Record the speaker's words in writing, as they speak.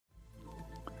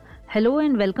Hello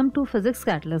and welcome to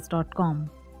physicscatalyst.com.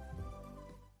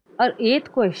 Our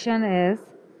eighth question is,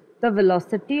 the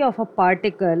velocity of a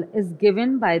particle is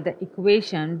given by the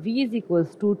equation v is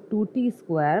equals to 2t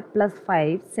square plus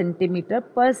 5 centimeter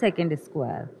per second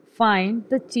square. Find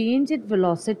the change in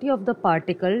velocity of the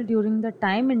particle during the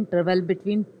time interval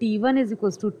between t1 is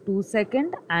equals to 2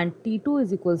 second and t2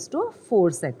 is equals to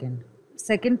 4 second.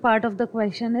 Second part of the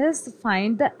question is,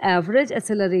 find the average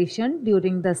acceleration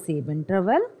during the same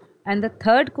interval. And the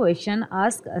third question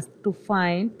asks us to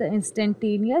find the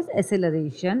instantaneous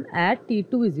acceleration at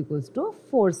t2 is equals to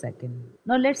 4 seconds.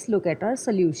 Now let's look at our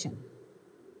solution.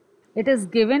 It is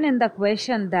given in the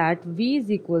question that v is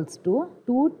equals to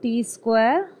 2t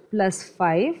square plus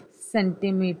 5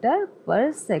 centimeter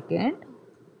per second.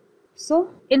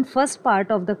 So in first part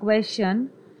of the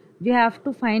question, we have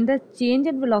to find the change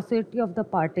in velocity of the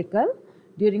particle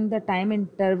during the time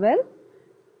interval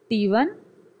t1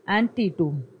 and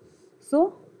t2.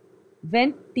 So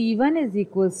when t1 is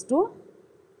equals to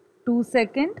 2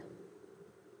 second,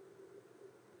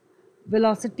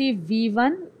 velocity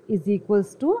v1 is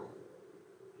equals to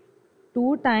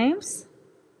 2 times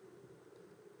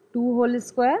 2 whole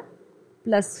square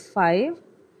plus 5,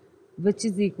 which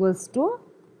is equals to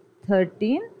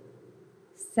 13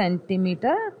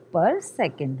 centimeter per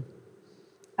second.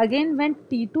 Again, when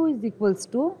t2 is equals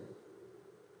to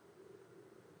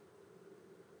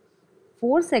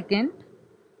 4 second,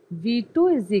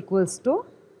 v2 is equals to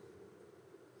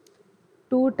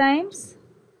 2 times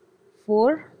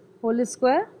 4 whole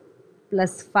square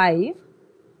plus 5,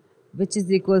 which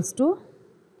is equals to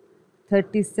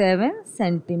 37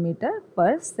 centimeter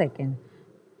per second.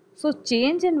 So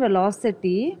change in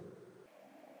velocity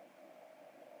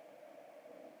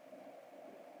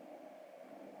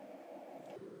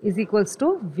is equals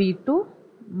to v2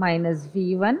 minus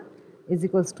v1 is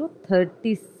equals to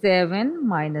 37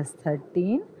 minus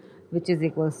 13, which is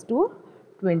equals to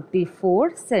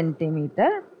 24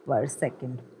 centimeter per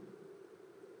second.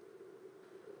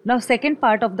 Now second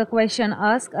part of the question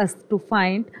asks us to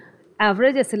find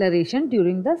average acceleration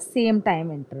during the same time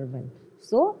interval.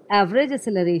 So average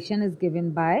acceleration is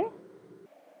given by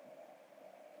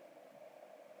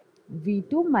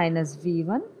v2 minus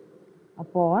v1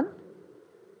 upon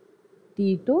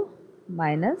t2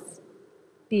 minus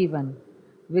t1,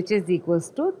 which is equals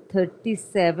to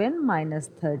 37 minus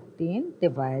 13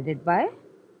 divided by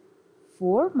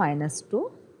 4 minus 2.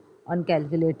 On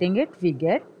calculating it, we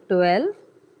get 12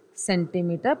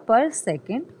 centimeter per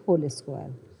second whole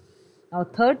square. Now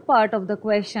third part of the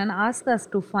question asks us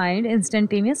to find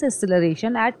instantaneous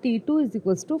acceleration at t2 is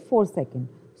equals to 4 seconds.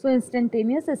 So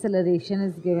instantaneous acceleration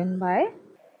is given by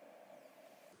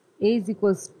a is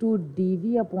equals to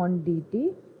dv upon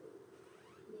dt,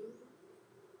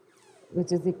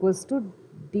 which is equals to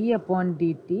d upon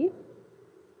dt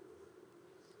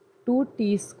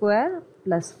 2t square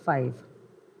plus 5.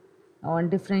 Now on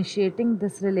differentiating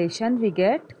this relation, we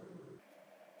get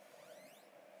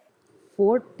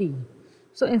 4t.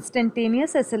 So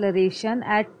instantaneous acceleration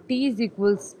at t is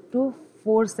equals to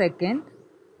 4 seconds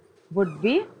would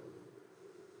be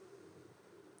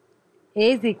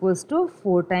a is equals to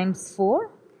 4 times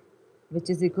 4, which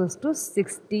is equals to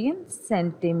 16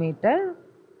 centimeter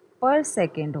per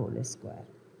second whole square.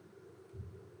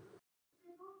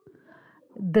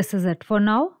 This is it for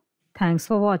now. Thanks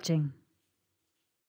for watching.